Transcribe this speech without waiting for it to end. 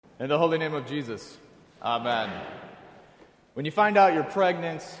In the holy name of Jesus, amen. When you find out you're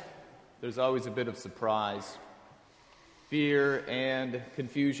pregnant, there's always a bit of surprise, fear, and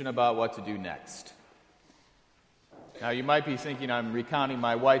confusion about what to do next. Now, you might be thinking I'm recounting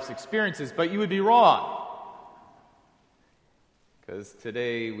my wife's experiences, but you would be wrong. Because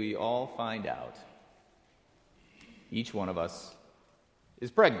today we all find out each one of us is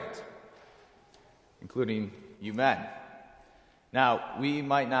pregnant, including you men. Now, we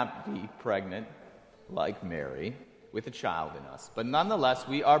might not be pregnant like Mary with a child in us, but nonetheless,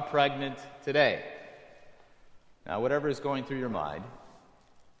 we are pregnant today. Now, whatever is going through your mind,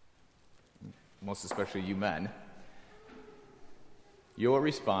 most especially you men, your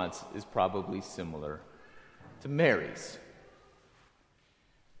response is probably similar to Mary's.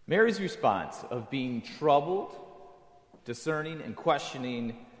 Mary's response of being troubled, discerning, and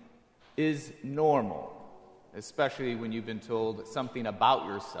questioning is normal, especially when you've been told something about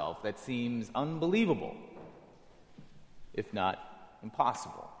yourself that seems unbelievable, if not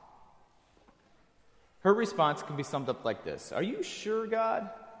impossible. Her response can be summed up like this: "Are you sure, God?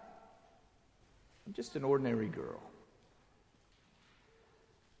 I'm just an ordinary girl."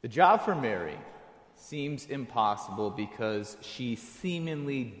 The job for Mary seems impossible because she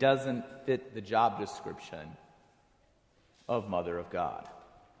seemingly doesn't fit the job description of Mother of God.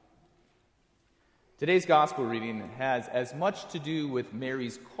 Today's gospel reading has as much to do with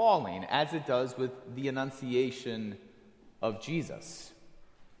Mary's calling as it does with the Annunciation of Jesus.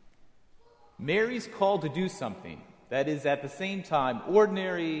 Mary's called to do something that is at the same time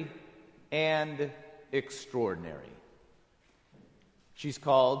ordinary and extraordinary. She's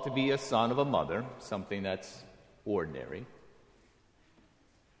called to be a son of a mother, something that's ordinary.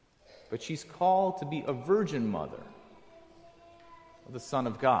 But she's called to be a virgin mother of the Son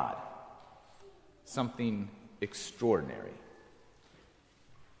of God, something extraordinary.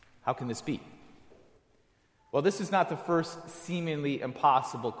 How can this be? Well, this is not the first seemingly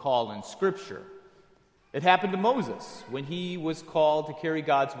impossible call in Scripture. It happened to Moses when he was called to carry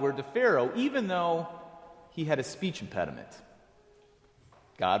God's word to Pharaoh, even though he had a speech impediment.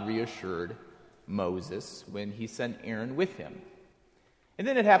 God reassured Moses when he sent Aaron with him. And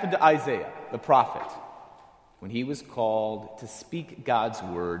then it happened to Isaiah, the prophet, when he was called to speak God's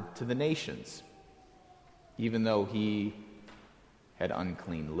word to the nations, even though he had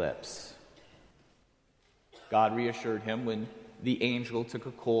unclean lips. God reassured him when the angel took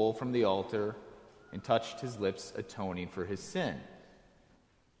a coal from the altar and touched his lips, atoning for his sin.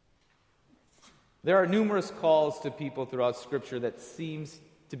 There are numerous calls to people throughout Scripture that seems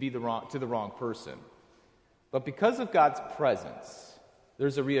to be the wrong person. But because of God's presence,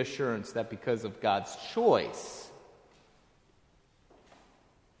 there's a reassurance that because of God's choice,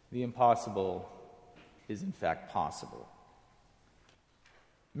 the impossible is in fact possible.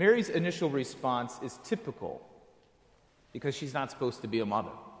 Mary's initial response is typical because she's not supposed to be a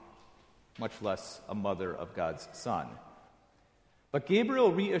mother, much less a mother of God's Son. But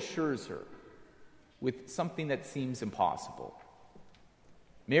Gabriel reassures her with something that seems impossible.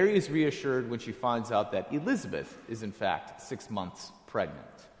 Mary is reassured when she finds out that Elizabeth is in fact 6 months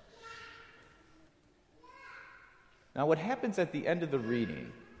pregnant. Now, what happens at the end of the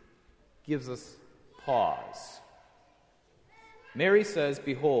reading gives us pause. Mary says,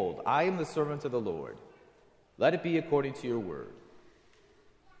 "Behold, I am the servant of the Lord. Let it be according to your word."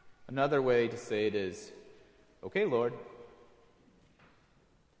 Another way to say it is, "Okay, Lord."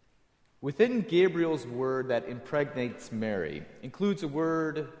 Within Gabriel's word that impregnates Mary includes a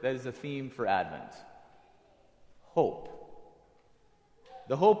word that is a theme for Advent: hope.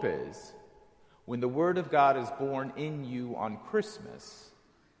 The hope is, when the Word of God is born in you on Christmas,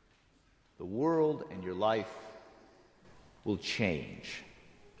 the world and your life will change.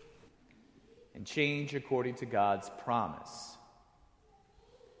 And change according to God's promise.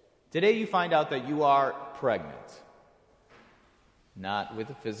 Today you find out that you are pregnant. Not with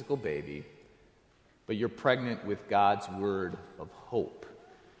a physical baby, but you're pregnant with God's word of hope.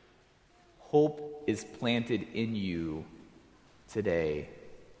 Hope is planted in you today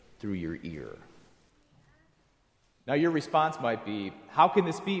through your ear. Now your response might be, "How can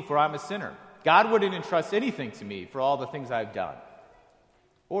this be, for I'm a sinner? God wouldn't entrust anything to me for all the things I've done."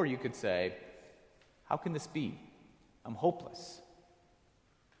 Or you could say, "How can this be? I'm hopeless.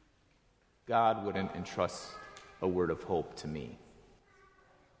 God wouldn't entrust a word of hope to me."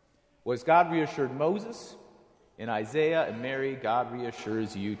 Was God reassured Moses, in Isaiah, and Mary, God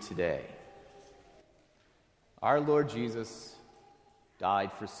reassures you today. Our Lord Jesus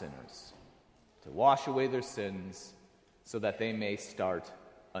died for sinners, to wash away their sins so that they may start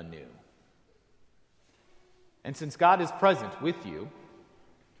anew. And since God is present with you,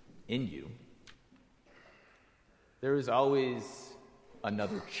 in you, there is always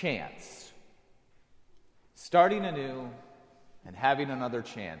another chance. Starting anew and having another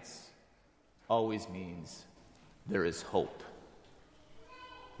chance always means there is hope.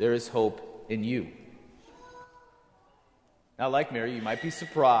 There is hope in you. Now, like Mary, you might be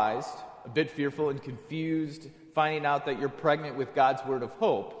surprised, a bit fearful and confused, finding out that you're pregnant with God's word of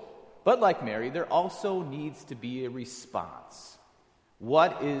hope. But like Mary, there also needs to be a response.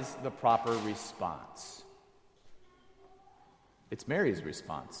 What is the proper response? It's Mary's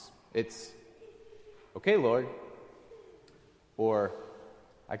response. It's, okay, Lord. Or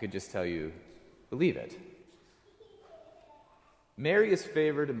I could just tell you, believe it. Mary is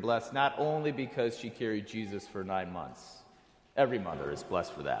favored and blessed not only because she carried Jesus for 9 months. Every mother is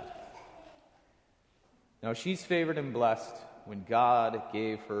blessed for that. No, she's favored and blessed when God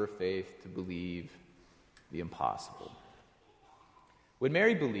gave her faith to believe the impossible. When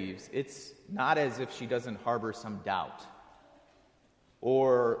Mary believes, it's not as if she doesn't harbor some doubt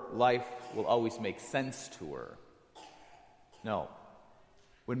or life will always make sense to her. No.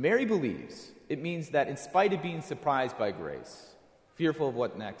 When Mary believes, it means that in spite of being surprised by grace, fearful of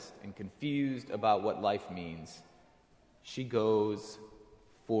what next, and confused about what life means, she goes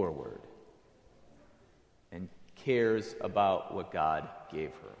forward and cares about what God gave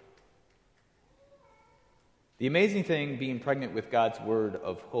her. The amazing thing being pregnant with God's word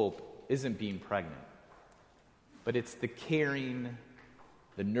of hope isn't being pregnant, but it's the caring,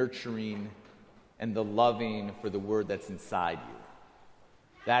 the nurturing, and the loving for the word that's inside you.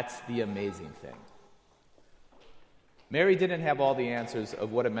 That's the amazing thing. Mary didn't have all the answers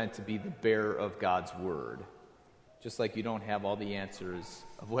of what it meant to be the bearer of God's word, just like you don't have all the answers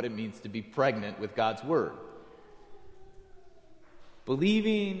of what it means to be pregnant with God's word.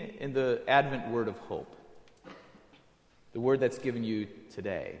 Believing in the Advent word of hope, the word that's given you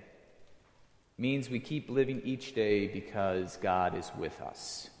today, means we keep living each day because God is with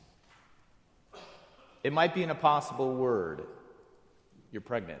us. It might be an impossible word. You're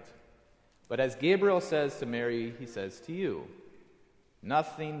pregnant. But as Gabriel says to Mary, he says to you,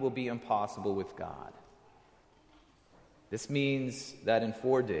 nothing will be impossible with God. This means that in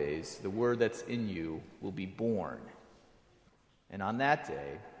 4 days, the word that's in you will be born. And on that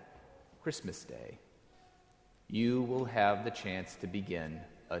day, Christmas Day, you will have the chance to begin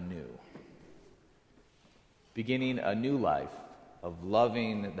anew. Beginning a new life of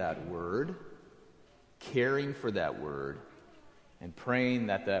loving that word, caring for that word, and praying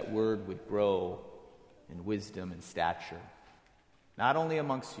that that word would grow in wisdom and stature, not only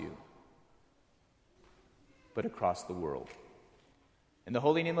amongst you, but across the world. In the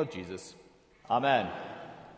holy name of Jesus, amen.